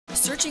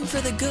searching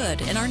for the good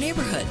in our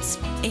neighborhoods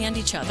and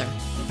each other.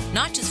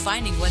 Not just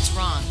finding what's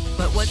wrong,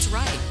 but what's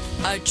right.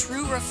 A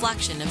true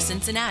reflection of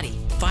Cincinnati.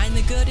 Find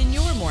the good in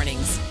your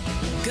mornings.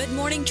 Good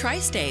Morning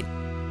Tri-State.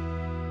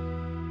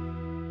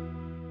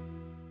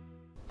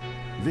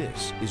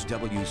 This is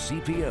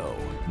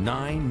WCPO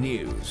 9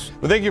 News.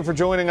 Well, thank you for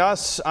joining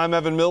us. I'm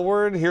Evan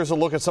Millward. Here's a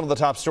look at some of the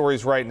top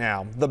stories right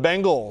now. The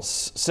Bengals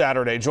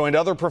Saturday joined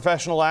other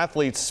professional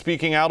athletes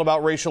speaking out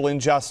about racial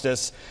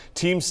injustice.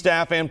 Team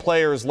staff and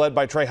players led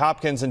by Trey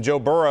Hopkins and Joe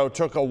Burrow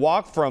took a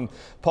walk from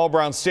Paul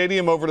Brown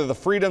Stadium over to the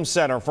Freedom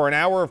Center for an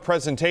hour of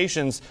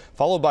presentations,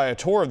 followed by a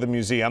tour of the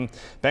museum.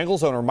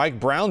 Bengals owner Mike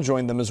Brown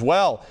joined them as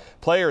well.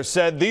 Players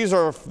said these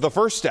are the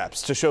first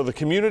steps to show the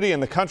community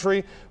and the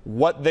country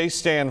what they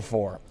stand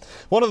for.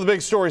 One of the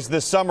big stories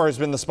this summer has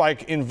been the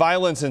spike in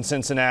violence in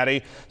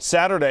Cincinnati.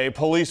 Saturday,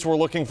 police were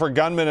looking for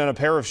gunmen in a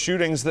pair of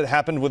shootings that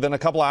happened within a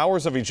couple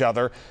hours of each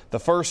other. The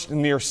first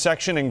near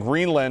Section in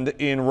Greenland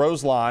in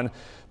Roselawn,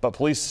 but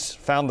police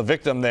found the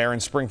victim there in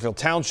Springfield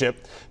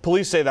Township.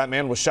 Police say that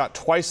man was shot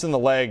twice in the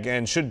leg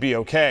and should be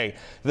okay.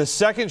 The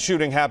second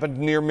shooting happened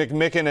near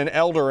McMicken and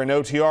Elder in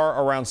OTR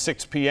around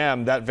 6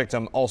 p.m. That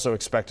victim also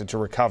expected to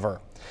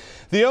recover.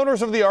 The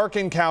owners of the Ark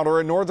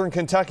Encounter in northern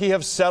Kentucky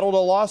have settled a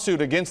lawsuit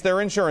against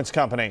their insurance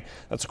company.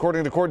 That's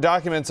according to court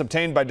documents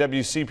obtained by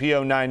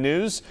WCPO 9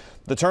 News.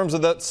 The terms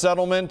of that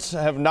settlement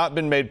have not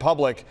been made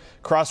public.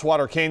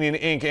 Crosswater Canyon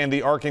Inc. and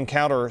the Ark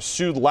Encounter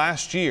sued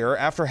last year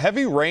after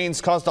heavy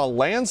rains caused a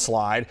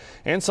landslide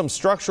and some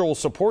structural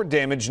support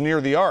damage near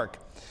the Ark.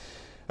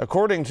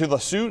 According to the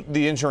suit,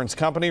 the insurance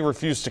company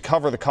refused to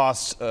cover the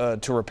costs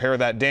to repair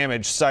that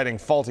damage, citing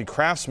faulty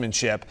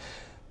craftsmanship.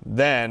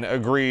 Then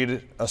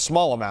agreed a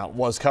small amount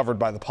was covered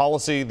by the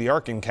policy. The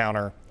Ark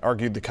Encounter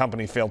argued the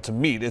company failed to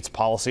meet its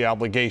policy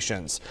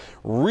obligations.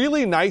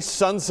 Really nice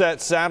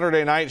sunset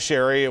Saturday night,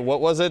 Sherry.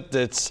 What was it?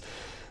 It's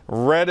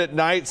red at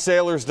night,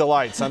 sailor's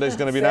delight. Sunday's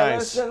going to be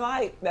nice. Sailor's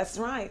delight. That's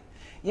right.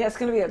 Yeah, it's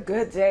going to be a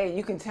good day.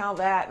 You can tell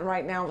that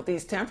right now with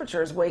these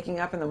temperatures waking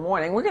up in the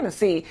morning. We're going to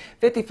see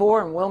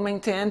 54 in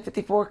Wilmington,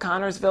 54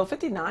 Connorsville,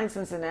 59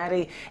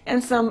 Cincinnati,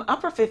 and some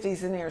upper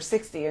 50s in near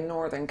 60 in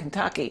northern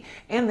Kentucky.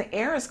 And the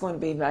air is going to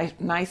be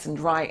nice and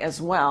dry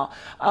as well.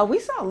 We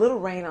saw a little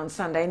rain on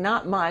Sunday,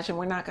 not much, and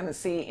we're not going to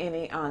see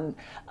any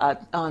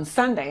on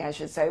Sunday, I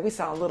should say. We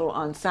saw a little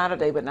on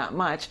Saturday, but not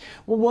much.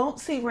 We won't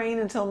see rain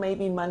until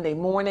maybe Monday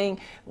morning.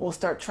 We'll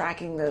start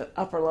tracking the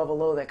upper level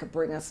low that could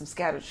bring us some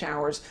scattered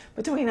showers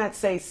between, I'd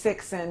say,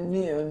 6 and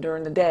noon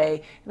during the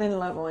day, and then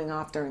leveling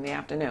off during the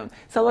afternoon.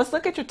 So let's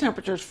look at your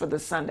temperatures for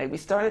this Sunday. We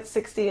start at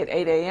 60 at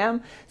 8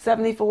 a.m.,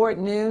 74 at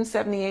noon,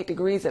 78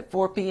 degrees at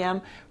 4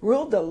 p.m.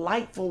 Real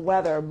delightful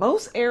weather.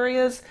 Most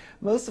areas,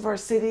 most of our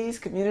cities,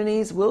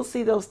 communities will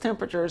see those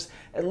temperatures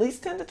at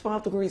least 10 to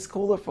 12 degrees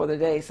cooler for the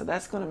day. So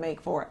that's going to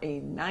make for a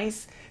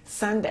nice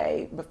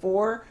Sunday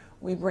before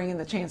we bring in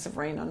the chance of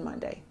rain on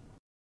Monday.